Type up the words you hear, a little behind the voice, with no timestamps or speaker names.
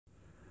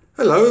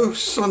Hello,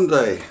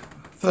 Sunday,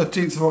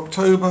 13th of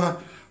October.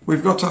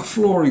 We've got our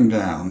flooring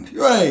down,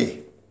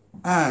 yay!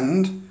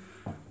 And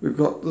we've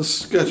got the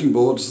skirting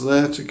boards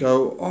there to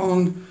go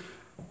on.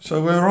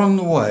 So we're on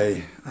the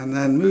way, and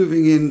then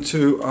moving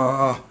into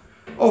our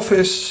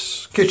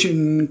office,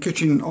 kitchen,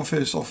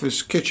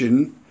 office,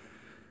 kitchen.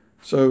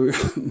 So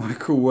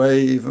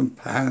microwave and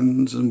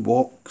pans and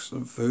woks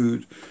and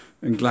food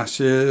and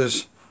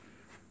glasses.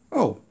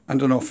 Oh,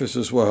 and an office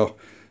as well.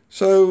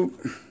 So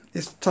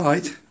it's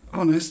tight,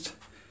 honest.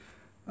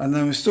 And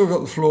then we've still got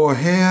the floor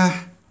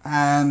here,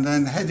 and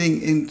then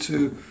heading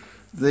into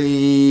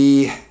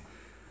the,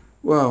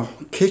 well,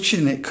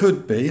 kitchen it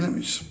could be. Let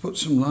me just put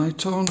some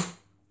light on.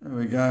 There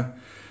we go.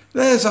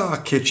 There's our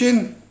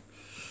kitchen.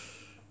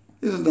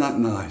 Isn't that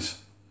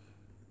nice?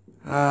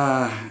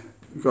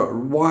 We've got a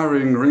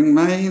wiring ring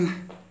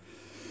main.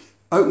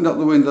 Opened up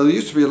the window. There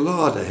used to be a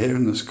larder here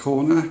in this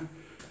corner.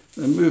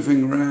 Then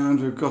moving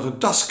around, we've got a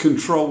dust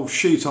control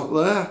sheet up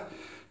there.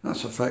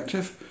 That's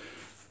effective.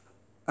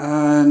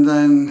 And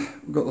then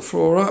we've got the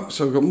floor up.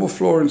 So we've got more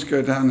flooring to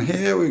go down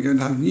here. We're going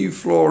to have new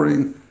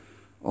flooring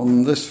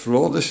on this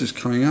floor. This is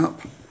coming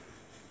up.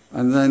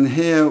 And then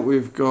here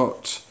we've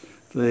got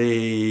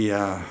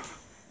the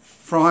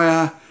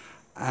fryer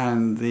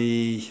and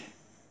the,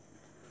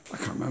 I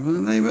can't remember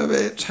the name of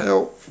it.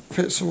 Help.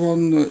 It's the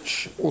one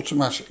which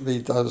automatically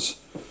does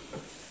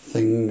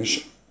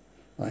things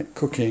like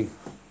cooking.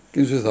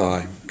 Begins with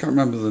I. Can't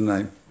remember the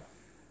name.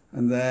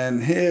 And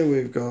then here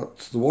we've got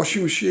the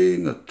washing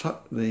machine,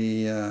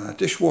 the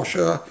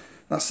dishwasher.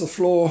 That's the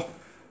floor.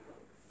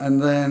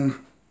 And then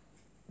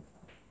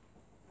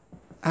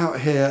out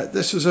here,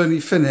 this was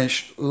only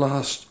finished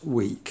last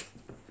week.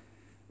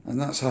 And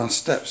that's our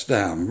steps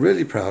down.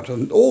 Really proud,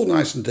 and all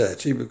nice and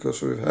dirty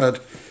because we've had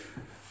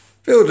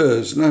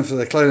builders known for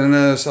their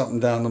cleanliness up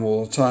and down them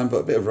all the time,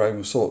 but a bit of rain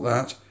will sort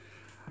that.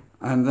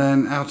 And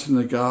then out in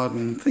the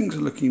garden, things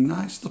are looking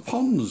nice. The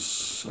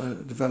pond's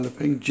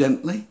developing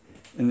gently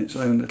in its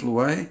own little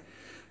way.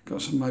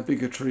 Got some of my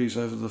bigger trees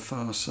over the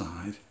far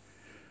side.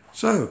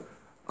 So,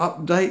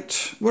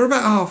 update. We're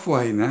about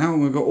halfway now,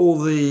 and we've got all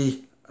the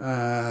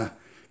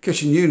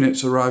kitchen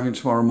units arriving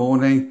tomorrow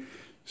morning.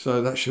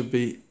 So that should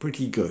be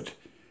pretty good.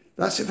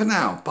 That's it for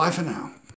now. Bye for now.